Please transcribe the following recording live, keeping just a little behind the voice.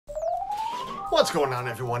What's going on,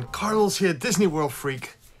 everyone? Carlos here, Disney World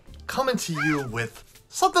Freak, coming to you with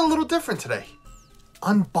something a little different today.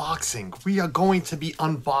 Unboxing. We are going to be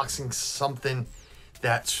unboxing something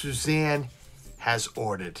that Suzanne has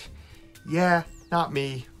ordered. Yeah, not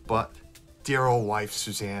me, but dear old wife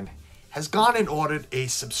Suzanne has gone and ordered a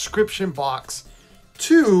subscription box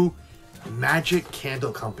to Magic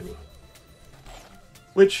Candle Company.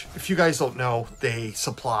 Which, if you guys don't know, they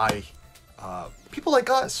supply people like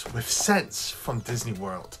us with scents from Disney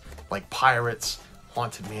World, like Pirates,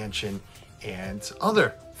 Haunted Mansion, and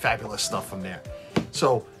other fabulous stuff from there.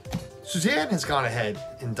 So Suzanne has gone ahead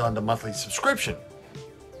and done the monthly subscription.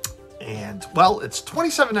 And, well, it's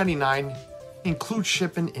 $27.99, includes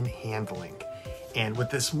shipping and handling. And with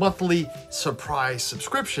this monthly surprise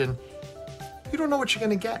subscription, you don't know what you're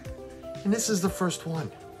going to get. And this is the first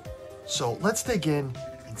one. So let's dig in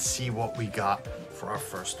and see what we got for our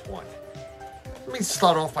first one. Let me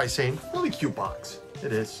start off by saying, really cute box.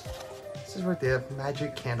 It is. This is right there,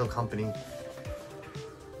 Magic Candle Company.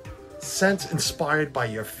 Scents inspired by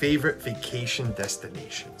your favorite vacation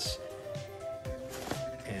destinations.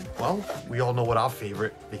 And, well, we all know what our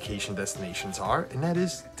favorite vacation destinations are, and that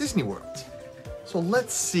is Disney World. So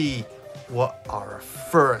let's see what our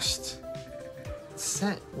first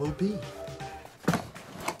scent will be.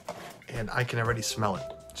 And I can already smell it.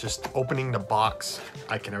 Just opening the box,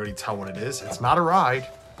 I can already tell what it is. It's not a ride.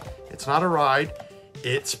 It's not a ride.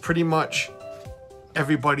 It's pretty much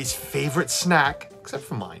everybody's favorite snack, except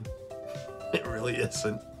for mine. It really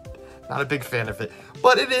isn't. Not a big fan of it.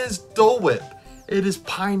 But it is Dole Whip. It is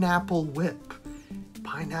Pineapple Whip.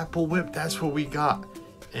 Pineapple Whip, that's what we got.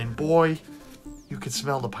 And boy, you can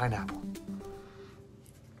smell the pineapple.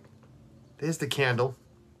 There's the candle.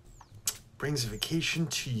 Brings a vacation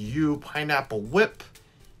to you. Pineapple Whip.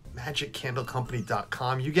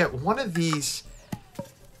 MagicCandleCompany.com. You get one of these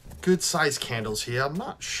good size candles here. I'm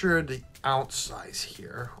not sure the ounce size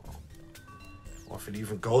here, or if it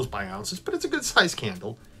even goes by ounces, but it's a good size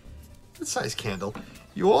candle. Good size candle.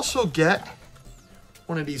 You also get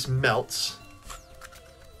one of these melts.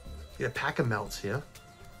 You get a pack of melts here.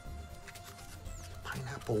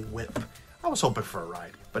 Pineapple Whip. I was hoping for a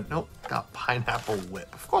ride, but nope, got Pineapple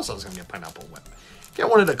Whip. Of course I was gonna get Pineapple Whip. Get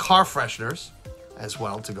one of the car fresheners as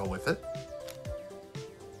well to go with it.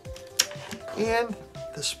 And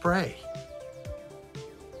the spray,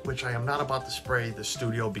 which I am not about to spray the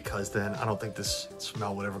studio because then I don't think this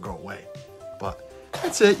smell would ever go away. But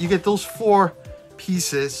that's it. You get those 4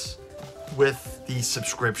 pieces with the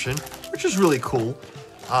subscription, which is really cool.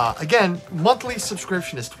 Again, monthly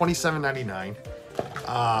subscription is $27.99.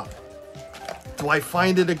 Do I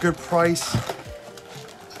find it a good price?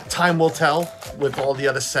 Time will tell with all the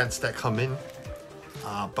other scents that come in.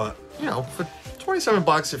 But, you know, for 27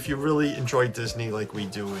 bucks, if you really enjoy Disney like we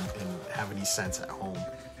do and have any scents at home,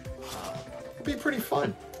 it'll be pretty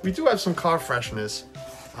fun. We do have some car freshness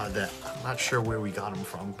that I'm not sure where we got them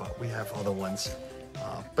from, but we have other ones.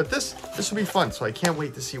 But this will be fun, so I can't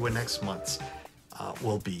wait to see what next month's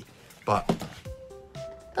will be. But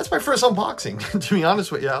that's my first unboxing, to be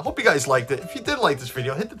honest with you. I hope you guys liked it. If you did like this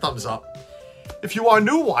video, hit the thumbs up. If you are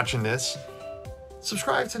new watching this,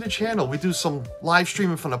 subscribe to the channel. We do some live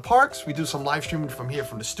streaming from the parks. We do some live streaming from here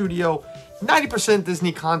from the studio. 90%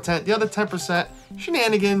 Disney content. The other 10%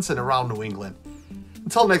 shenanigans and around New England.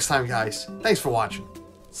 Until next time, guys. Thanks for watching.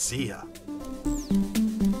 See ya.